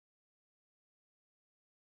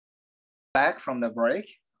back from the break.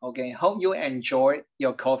 Okay, hope you enjoyed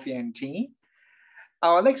your coffee and tea.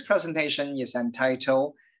 Our next presentation is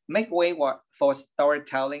entitled Make Way for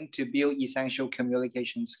Storytelling to Build Essential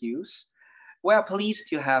Communication Skills. We are pleased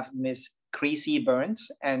to have Ms. Chrissy Burns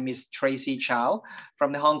and Ms. Tracy Chow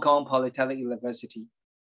from the Hong Kong Polytechnic University.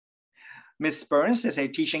 Ms. Burns is a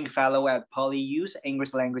teaching fellow at PolyU's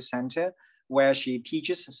English Language Center, where she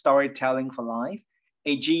teaches storytelling for life,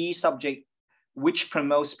 a GE subject which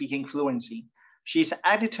promotes speaking fluency. She is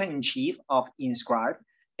editor-in-chief of Inscribe,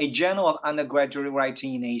 a journal of undergraduate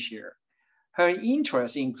writing in Asia. Her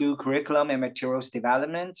interests include curriculum and materials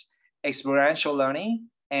development, experiential learning,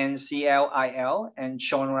 and CLIL and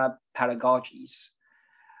genre pedagogies.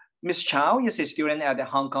 Ms. Chow is a student at the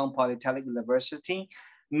Hong Kong Polytechnic University,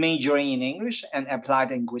 majoring in English and applied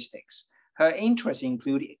linguistics. Her interests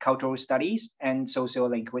include cultural studies and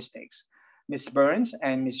sociolinguistics. Ms. Burns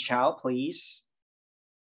and Ms. Chow, please.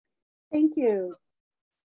 Thank you.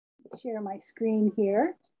 Share my screen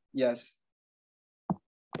here. Yes.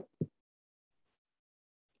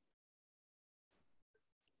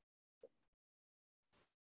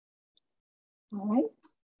 All right.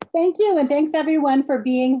 Thank you, and thanks everyone for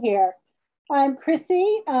being here. I'm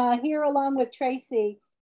Chrissy, here along with Tracy,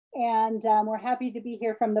 and we're happy to be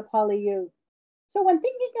here from the PolyU. So when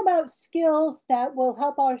thinking about skills that will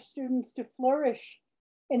help our students to flourish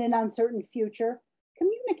in an uncertain future,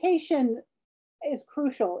 communication is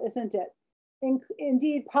crucial, isn't it?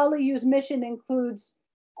 Indeed, PolyU's mission includes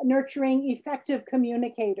nurturing effective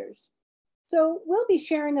communicators. So we'll be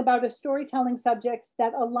sharing about a storytelling subject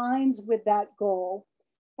that aligns with that goal.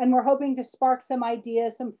 And we're hoping to spark some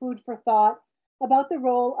ideas, some food for thought about the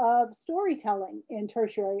role of storytelling in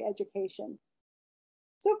tertiary education.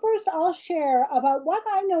 So first, I'll share about what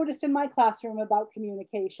I noticed in my classroom about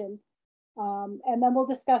communication. And then we'll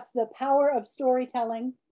discuss the power of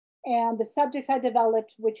storytelling and the subject I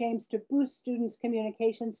developed, which aims to boost students'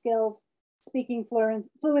 communication skills, speaking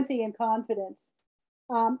fluency, and confidence.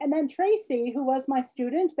 And then Tracy, who was my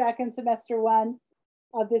student back in semester 1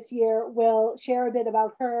 of this year, will share a bit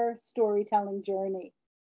about her storytelling journey.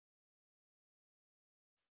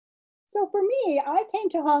 So for me, I came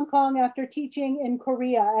to Hong Kong after teaching in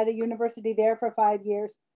Korea at a university there for 5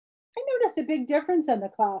 years. I noticed a big difference in the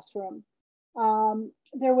classroom.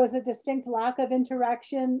 There was a distinct lack of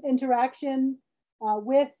interaction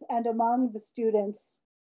with and among the students.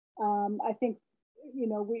 I think, you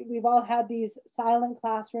know, we've all had these silent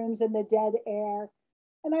classrooms and the dead air.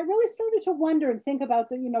 And I really started to wonder and think about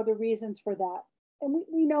the reasons for that. And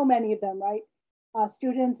we know many of them, right?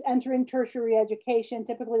 Students entering tertiary education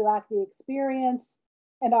typically lack the experience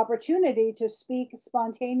and opportunity to speak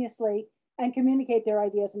spontaneously and communicate their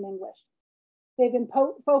ideas in English. They've been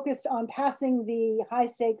focused on passing the high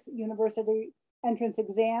stakes university entrance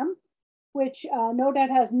exam, which no doubt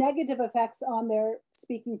has negative effects on their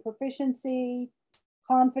speaking proficiency,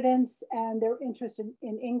 confidence, and their interest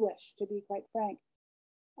in English, to be quite frank.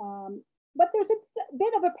 But there's a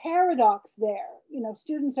bit of a paradox there. You know,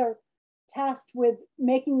 students are tasked with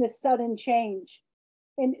making this sudden change.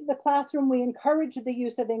 In the classroom, we encourage the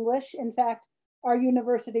use of English. In fact, our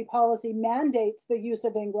university policy mandates the use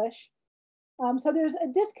of English. So there's a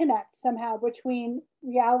disconnect somehow between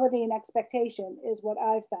reality and expectation is what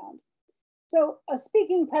I've found. So a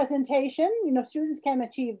speaking presentation, students can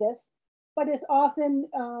achieve this, but it's often,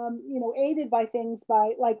 aided by things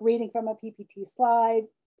like reading from a PPT slide,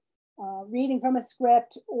 reading from a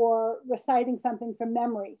script, or reciting something from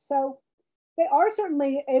memory. So they are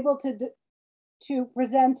certainly able to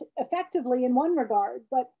present effectively in one regard,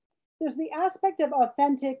 but there's the aspect of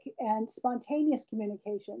authentic and spontaneous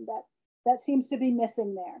communication that seems to be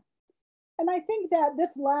missing there. And I think that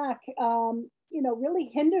this lack,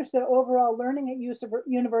 really hinders their overall learning at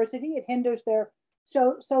university. It hinders their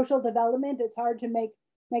social development. It's hard to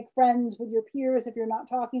make friends with your peers if you're not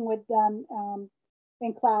talking with them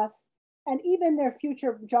in class. And even their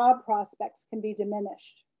future job prospects can be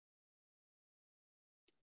diminished.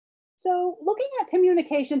 So looking at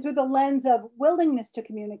communication through the lens of willingness to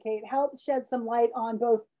communicate helps shed some light on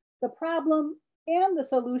both the problem and the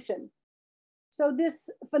solution. So this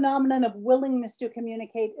phenomenon of willingness to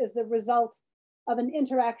communicate is the result of an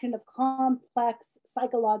interaction of complex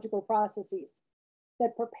psychological processes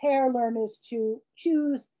that prepare learners to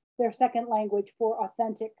choose their second language for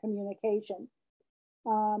authentic communication.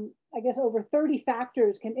 I guess over 30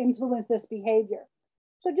 factors can influence this behavior.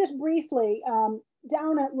 So just briefly,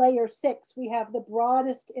 down at layer 6, we have the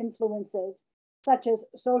broadest influences, such as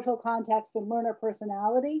social context and learner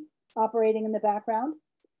personality operating in the background.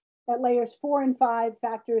 At layers 4 and 5,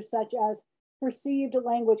 factors such as perceived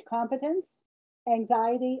language competence,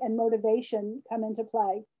 anxiety, and motivation come into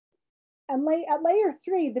play. And at layer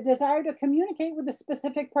 3, the desire to communicate with a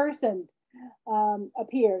specific person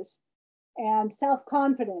appears, and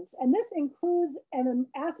self-confidence. And this includes an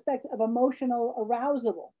aspect of emotional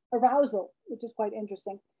arousal, which is quite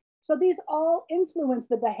interesting. So these all influence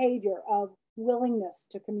the behavior of willingness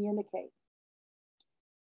to communicate.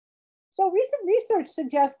 So recent research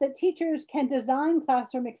suggests that teachers can design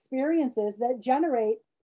classroom experiences that generate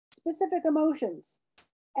specific emotions,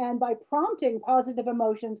 and by prompting positive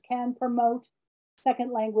emotions can promote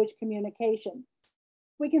second language communication.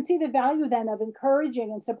 We can see the value then of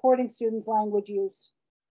encouraging and supporting students' language use,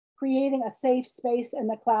 creating a safe space in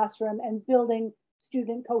the classroom, and building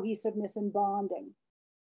student cohesiveness and bonding.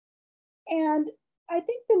 And I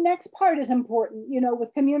think the next part is important,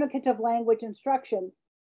 with communicative language instruction.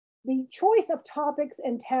 The choice of topics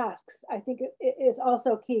and tasks, I think, is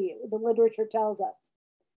also key, the literature tells us,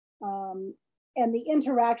 and the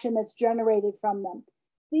interaction that's generated from them.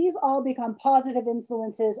 These all become positive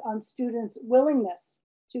influences on students' willingness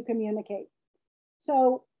to communicate.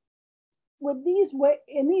 So in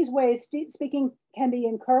these ways, speaking can be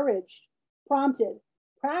encouraged, prompted,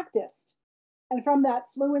 practiced, and from that,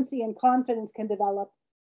 fluency and confidence can develop,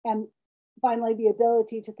 and finally, the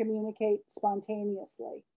ability to communicate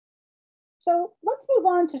spontaneously. So let's move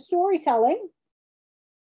on to storytelling.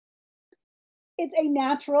 It's a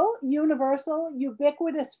natural, universal,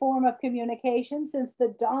 ubiquitous form of communication since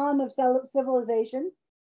the dawn of civilization.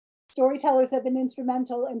 Storytellers have been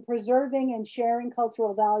instrumental in preserving and sharing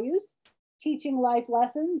cultural values, teaching life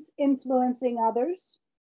lessons, influencing others.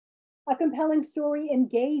 A compelling story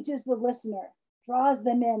engages the listener, draws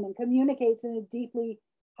them in, and communicates in a deeply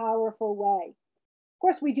powerful way. Of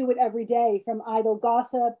course, we do it every day, from idle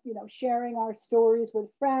gossip, sharing our stories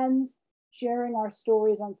with friends, sharing our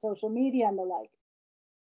stories on social media and the like.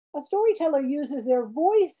 A storyteller uses their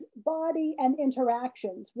voice, body, and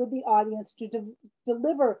interactions with the audience to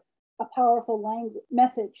deliver a powerful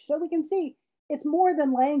message. So we can see it's more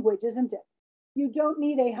than language, isn't it? You don't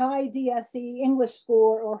need a high DSE English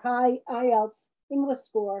score or high IELTS English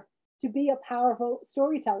score to be a powerful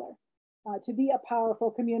storyteller, to be a powerful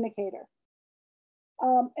communicator.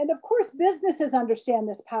 And of course, businesses understand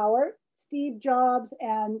this power. Steve Jobs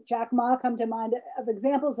and Jack Ma come to mind of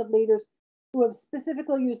examples of leaders who have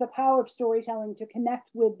specifically used the power of storytelling to connect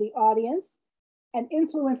with the audience and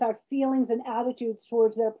influence our feelings and attitudes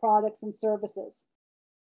towards their products and services.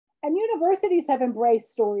 And universities have embraced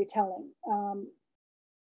storytelling.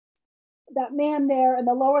 That man there in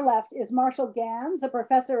the lower left is Marshall Gans, a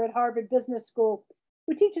professor at Harvard Business School,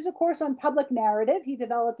 who teaches a course on public narrative. He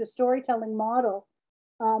developed a storytelling model,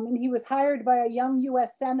 and he was hired by a young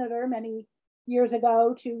US senator many years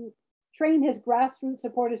ago to train his grassroots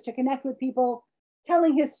supporters to connect with people,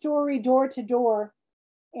 telling his story door to door.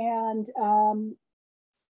 And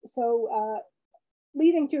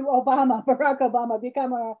leading to Barack Obama,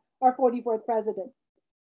 become our 44th president.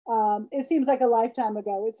 It seems like a lifetime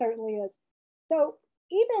ago. It certainly is. So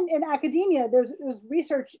even in academia, there's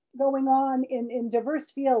research going on in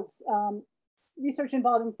diverse fields, research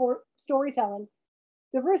involving storytelling,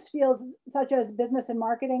 diverse fields such as business and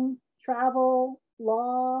marketing, travel,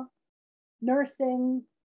 law, nursing,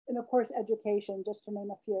 and of course, education, just to name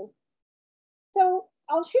a few. So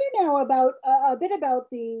I'll share now about a bit about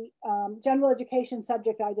the general education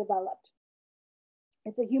subject I developed.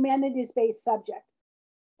 It's a humanities-based subject.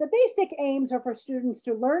 The basic aims are for students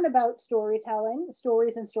to learn about storytelling,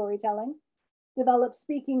 stories and storytelling, develop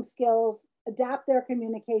speaking skills, adapt their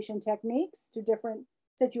communication techniques to different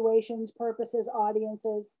situations, purposes,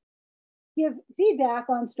 audiences, give feedback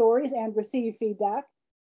on stories and receive feedback,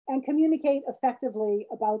 and communicate effectively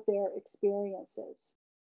about their experiences.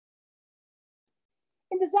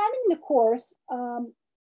 In designing the course,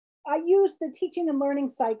 I used the teaching and learning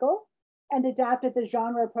cycle and adapted the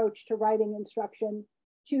genre approach to writing instruction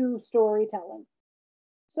to storytelling.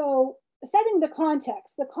 So setting the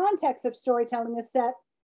context of storytelling is set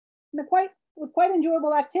with quite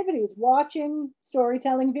enjoyable activities, watching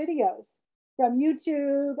storytelling videos from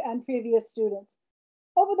YouTube and previous students.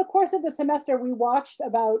 Over the course of the semester, we watch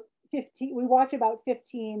about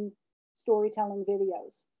 15 storytelling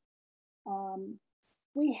videos.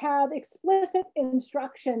 We have explicit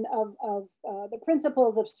instruction of the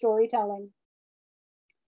principles of storytelling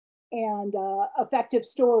and effective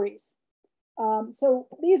stories. So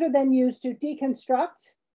these are then used to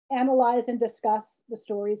deconstruct, analyze, and discuss the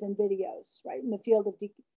stories and videos, right, in the field of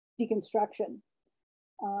deconstruction.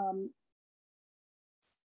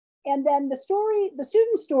 And then the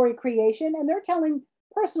student story creation, and they're telling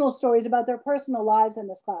personal stories about their personal lives in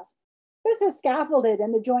this class. This is scaffolded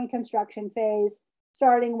in the joint construction phase,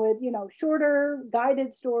 starting with, shorter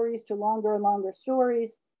guided stories to longer and longer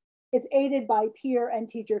stories. It's aided by peer and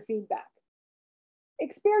teacher feedback.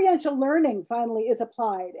 Experiential learning finally is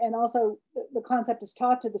applied, and also the concept is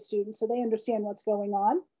taught to the students so they understand what's going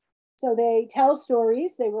on. So they tell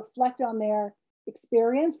stories, they reflect on their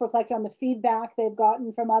experience, reflect on the feedback they've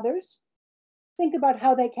gotten from others, think about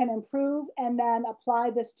how they can improve, and then apply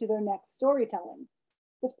this to their next storytelling.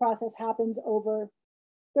 This process happens over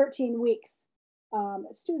 13 weeks.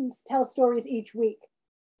 Students tell stories each week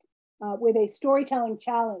with a storytelling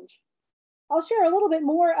challenge. I'll share a little bit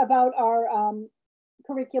more about our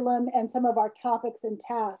curriculum and some of our topics and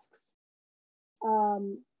tasks.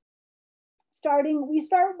 We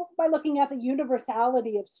start by looking at the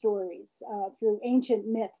universality of stories through ancient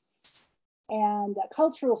myths and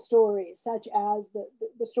cultural stories, such as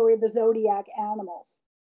the story of the zodiac animals.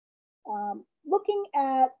 Looking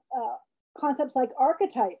at concepts like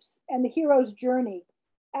archetypes and the hero's journey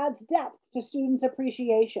adds depth to students'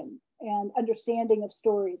 appreciation and understanding of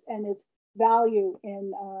stories and its value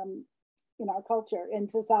in our culture, in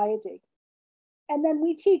society. And then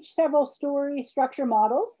we teach several story structure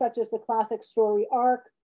models, such as the classic story arc.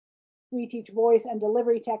 We teach voice and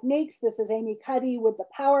delivery techniques. This is Amy Cuddy with the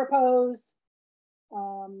power pose.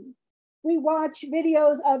 We watch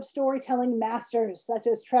videos of storytelling masters, such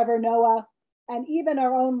as Trevor Noah, and even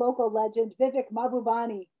our own local legend, Vivek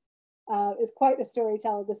Mahbubani, is quite a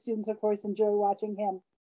storyteller. The students, of course, enjoy watching him.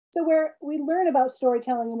 So we learn about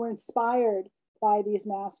storytelling and we're inspired by these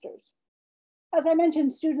masters. As I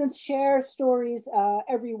mentioned, students share stories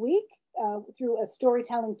every week through a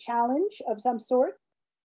storytelling challenge of some sort,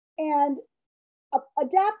 and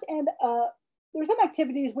adapt. And there are some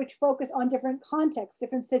activities which focus on different contexts,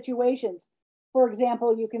 different situations. For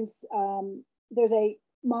example, there's a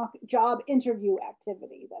mock job interview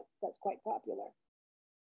activity that's quite popular.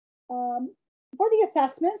 For the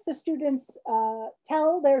assessments, the students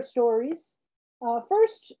tell their stories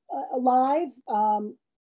first live,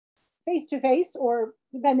 face-to-face, or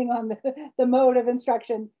depending on the mode of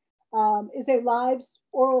instruction, is a live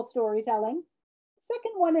oral storytelling.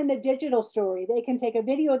 Second one, in a digital story. They can take a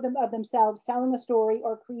video of themselves telling a story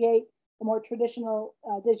or create a more traditional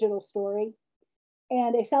digital story.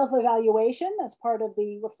 And a self-evaluation, that's part of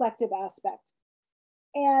the reflective aspect.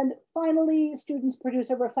 And finally, students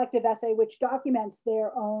produce a reflective essay which documents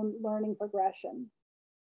their own learning progression.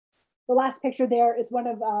 The last picture there is one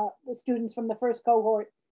of the students from the first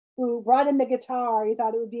cohort who brought in the guitar. He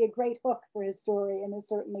thought it would be a great hook for his story, and it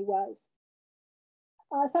certainly was.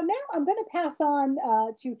 So now I'm going to pass on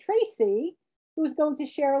to Tracy, who's going to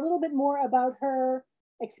share a little bit more about her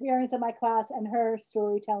experience in my class and her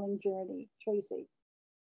storytelling journey. Tracy.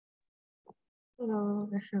 Hello,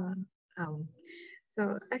 everyone.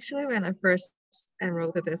 So actually, when I first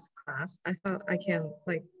enrolled in this class, I thought I can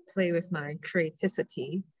play with my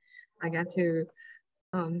creativity. I got to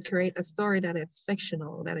create a story that is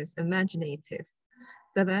fictional, that is imaginative.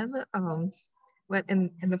 But then, when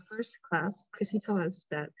in the first class, Chrissy told us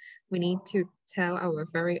that we need to tell our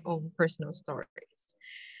very own personal stories.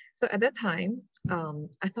 So at that time,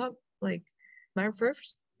 I thought my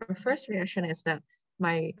first reaction is that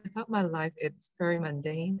I thought my life is very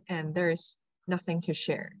mundane and there is nothing to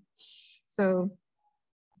share. So,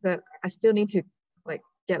 but I still need to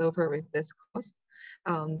get over with this course.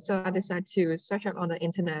 So I decided to search up on the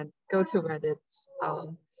internet, go to Reddit,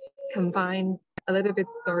 combine a little bit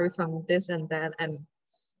story from this and that, and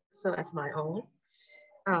so as my own.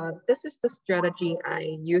 This is the strategy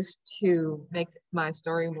I used to make my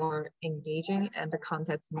story more engaging and the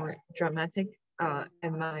context more dramatic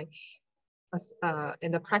in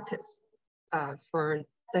the practice for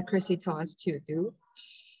that Chrissy told us to do.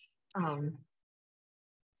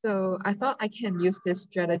 So I thought I can use this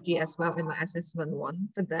strategy as well in my assessment one,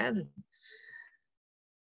 but then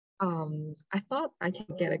I thought I can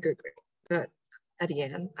get a good grade, but at the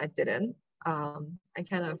end I didn't. I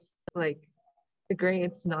kind of the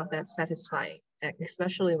grade's not that satisfying,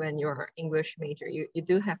 especially when you're English major. You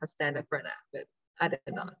do have a standard for that, but I did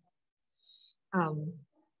not.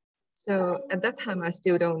 So at that time, I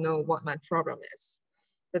still don't know what my problem is.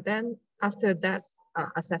 But then after that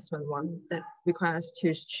assessment one that requires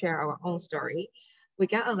to share our own story, we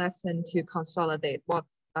get a lesson to consolidate what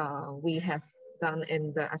we have done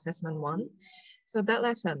in the assessment one. So that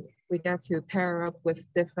lesson, we get to pair up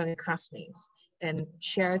with different classmates and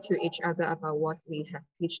share to each other about what we have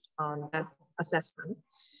teached on that assessment.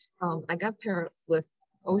 I got paired with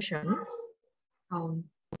Ocean.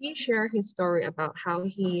 He shared his story about how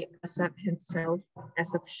he accepts himself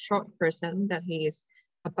as a short person, that he is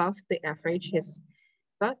above the average.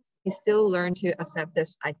 but he still learned to accept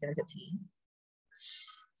this identity.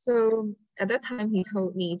 So at that time, he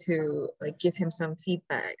told me to like give him some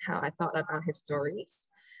feedback, how I thought about his stories.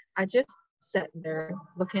 I just sat there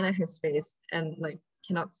looking at his face and like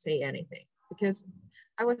cannot say anything because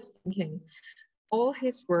I was thinking all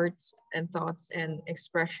his words and thoughts and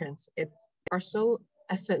expressions are so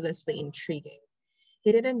effortlessly intriguing.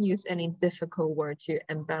 He didn't use any difficult word to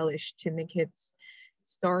embellish to make his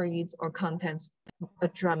stories or contents a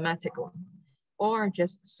dramatic one, or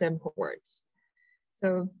just simple words.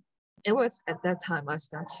 So it was at that time I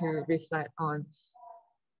started to reflect on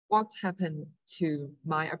what happened to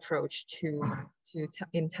my approach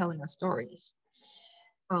in telling stories.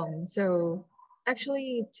 So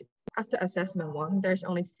actually, after assessment 1, there's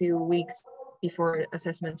only few weeks before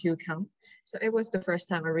assessment 2 come. So it was the first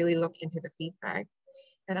time I really looked into the feedback.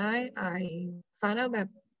 And I found out that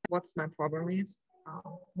what's my problem is.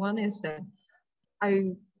 One is that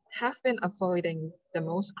I have been avoiding the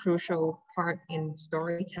most crucial part in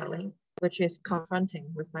storytelling, which is confronting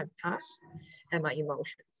with my past and my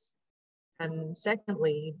emotions. And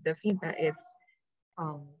secondly, the feedback is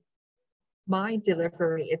my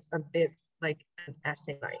delivery, it's a bit like an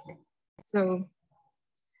essay-like. So,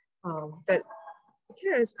 but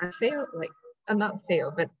because I failed, like, I'm not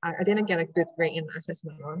failed, but I didn't get a good grade in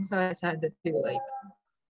assessment 1, so I decided to like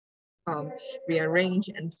rearrange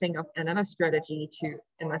and think of another strategy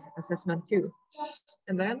in my assessment 2.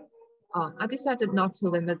 And then I decided not to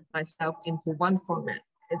limit myself into one format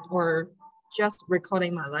or just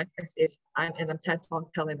recording my life as if I'm in a TED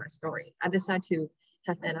Talk telling my story. I decided to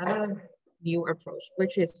have another new approach,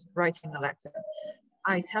 which is writing a letter.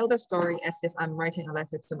 I tell the story as if I'm writing a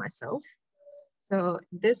letter to myself. So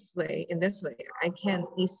in this way, I can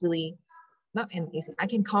I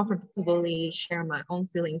can comfortably share my own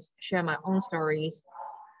feelings, share my own stories.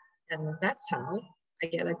 And that's how I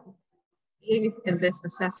get in this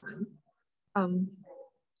assessment.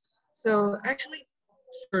 So actually,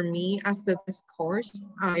 for me, after this course,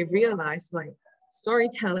 I realized like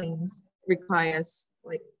storytelling requires,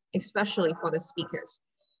 like, especially for the speakers,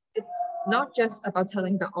 it's not just about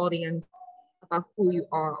telling the audience about who you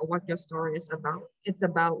are or what your story is about. It's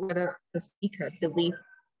about whether the speaker believes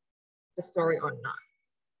the story or not.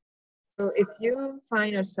 So if you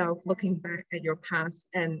find yourself looking back at your past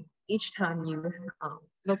and each time you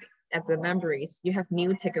look at the memories, you have new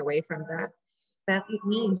takeaway from that, then it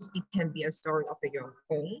means it can be a story of your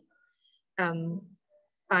own.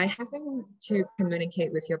 By having to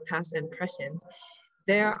communicate with your past and present,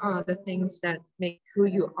 there are the things that make who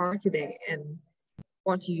you are today and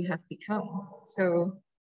what you have become. So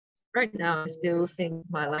right now, I still think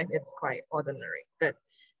my life is quite ordinary, but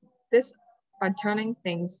this, by turning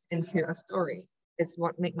things into a story, is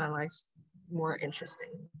what makes my life more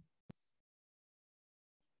interesting.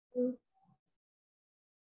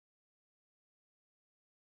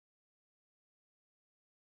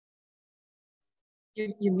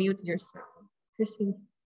 You mute yourself, Chrissy.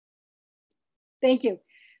 Thank you.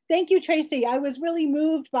 Thank you, Tracy. I was really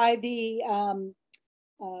moved by the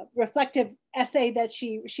reflective essay that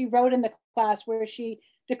she wrote in the class, where she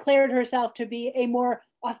declared herself to be a more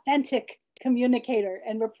authentic communicator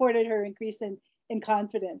and reported her increase in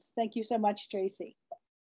confidence. Thank you so much, Tracy.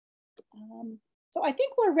 So I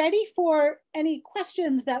think we're ready for any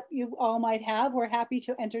questions that you all might have. We're happy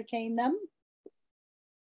to entertain them.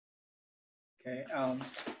 Okay.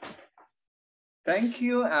 Thank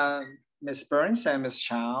you, Ms. Burns and Ms.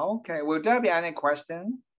 Chow. Okay, will there be any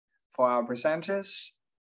question for our presenters?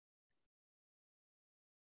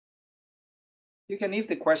 You can leave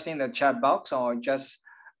the question in the chat box or just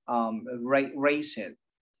raise it.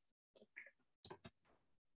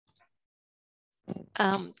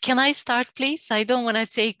 Can I start, please? I don't want to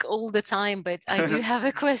take all the time, but I do have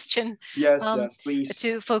a question. Yes, yes,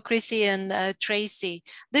 please. For Chrissy and Tracy.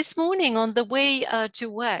 This morning on the way to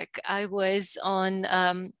work, I was on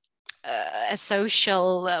a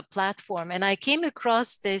social platform, and I came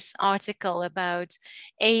across this article about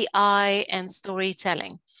AI and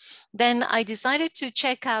storytelling. Then I decided to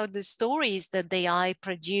check out the stories that the AI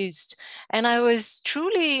produced, and I was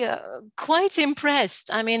truly quite impressed.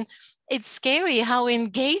 I mean, it's scary how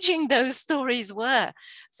engaging those stories were.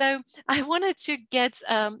 So I wanted to get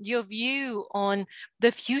your view on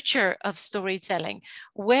the future of storytelling.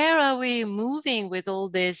 Where are we moving with all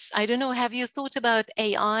this? I don't know, have you thought about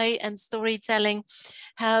AI and storytelling?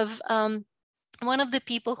 Have one of the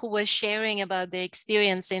people who was sharing about the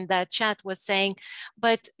experience in that chat was saying,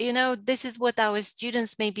 but you know, this is what our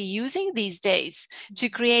students may be using these days to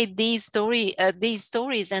create these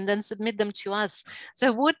stories and then submit them to us.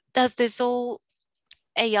 So what does this all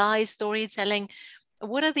AI storytelling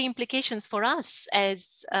what are the implications for us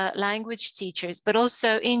as language teachers, but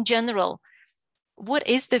also in general? What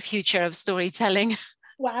is the future of storytelling?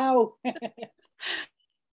 Wow.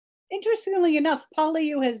 Interestingly enough,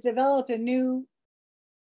 PolyU has developed a new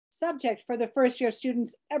subject for the first year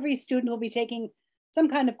students. Every student will be taking some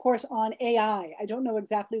kind of course on AI. I don't know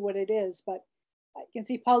exactly what it is, but I can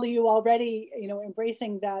see PolyU already,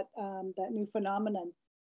 embracing that that new phenomenon.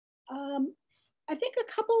 I think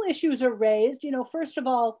a couple issues are raised. First of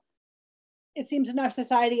all, it seems in our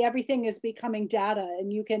society everything is becoming data,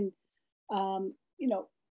 and you can,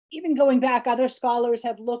 even going back, other scholars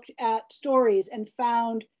have looked at stories and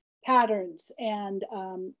found patterns, and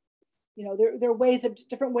there are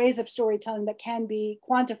different ways of storytelling that can be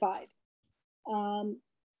quantified.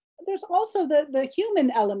 There's also the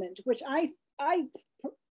human element, which I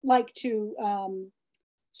like to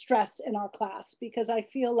stress in our class, because I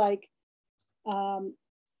feel like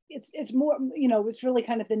it's more, it's really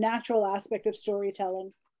kind of the natural aspect of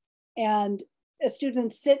storytelling. And as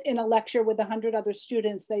students sit in a lecture with 100 other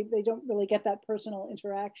students, they don't really get that personal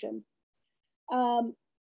interaction.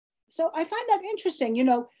 So I find that interesting.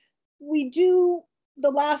 The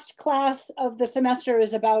last class of the semester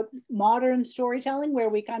is about modern storytelling, where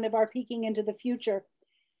we kind of are peeking into the future.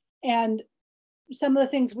 And some of the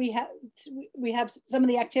things we have some of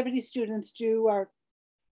the activities students do are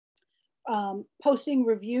posting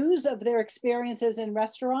reviews of their experiences in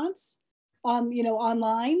restaurants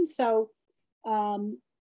online. So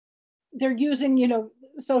they're using,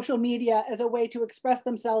 social media as a way to express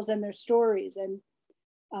themselves and their stories. And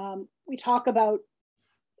we talk about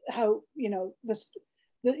how,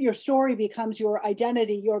 your story becomes your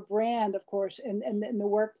identity, your brand, of course, in the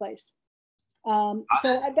workplace. So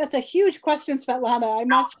that's a huge question, Svetlana. I'm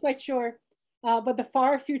not quite sure what the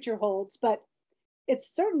far future holds, but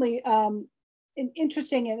it's certainly an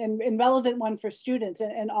interesting and relevant one for students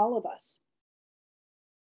and all of us.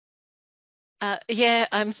 Yeah,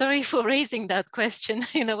 I'm sorry for raising that question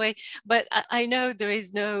in a way, but I know there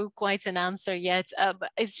is no quite an answer yet.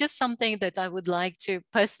 But it's just something that I would like to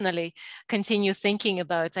personally continue thinking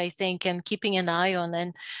about, I think, and keeping an eye on,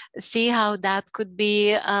 and see how that could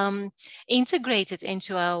be integrated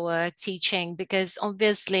into our teaching, because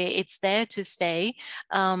obviously it's there to stay,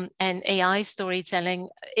 and AI storytelling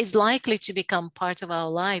is likely to become part of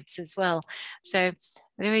our lives as well. So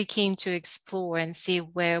very keen to explore and see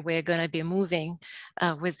where we're going to be moving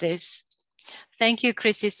with this. Thank you,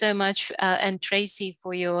 Chrissy, so much, and Tracy,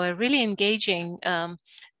 for your really engaging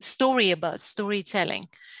story about storytelling.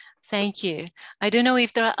 Thank you. I don't know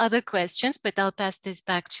if there are other questions, but I'll pass this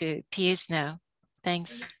back to Piers now.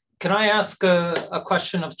 Thanks. Can I ask a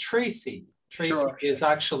question of Tracy? Tracy Sure. is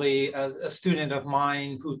actually a student of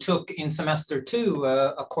mine who took in semester 2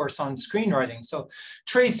 a course on screenwriting. So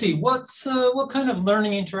Tracy, what kind of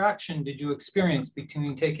learning interaction did you experience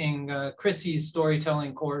between taking Chrissy's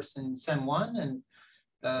storytelling course in Sem 1 and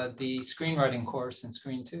the screenwriting course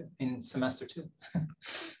in semester 2?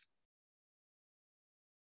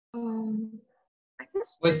 I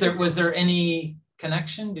guess was there any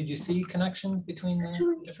connection? Did you see connections between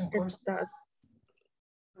the different courses? It does.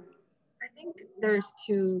 I think there's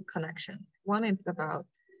two connections. One is about,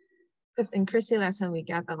 because in Chrissy lesson, we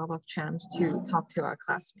get a lot of chance to talk to our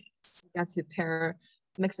classmates. We get to pair,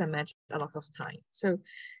 mix and match a lot of time. So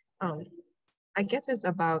I guess it's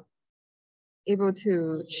about able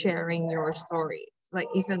to sharing your story, like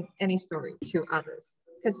even any story, to others.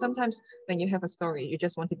 Because sometimes when you have a story, you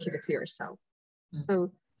just want to keep it to yourself.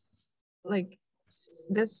 So like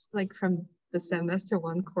this, like from the semester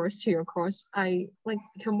 1 course to your course, I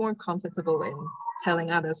become more comfortable in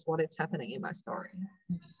telling others what is happening in my story.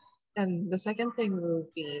 And the second thing will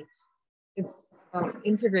be, it's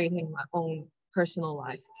integrating my own personal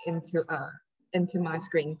life into my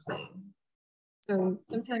screenplay. So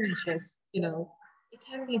sometimes it's just, it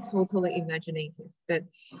can be totally imaginative, but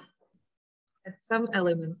at some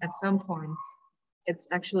elements, at some points, it's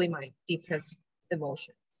actually my deepest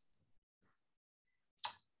emotions.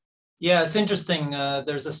 Yeah, it's interesting.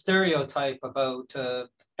 There's a stereotype about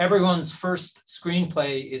everyone's first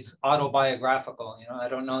screenplay is autobiographical. I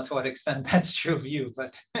don't know to what extent that's true of you,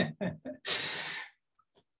 but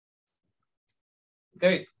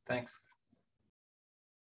great, thanks.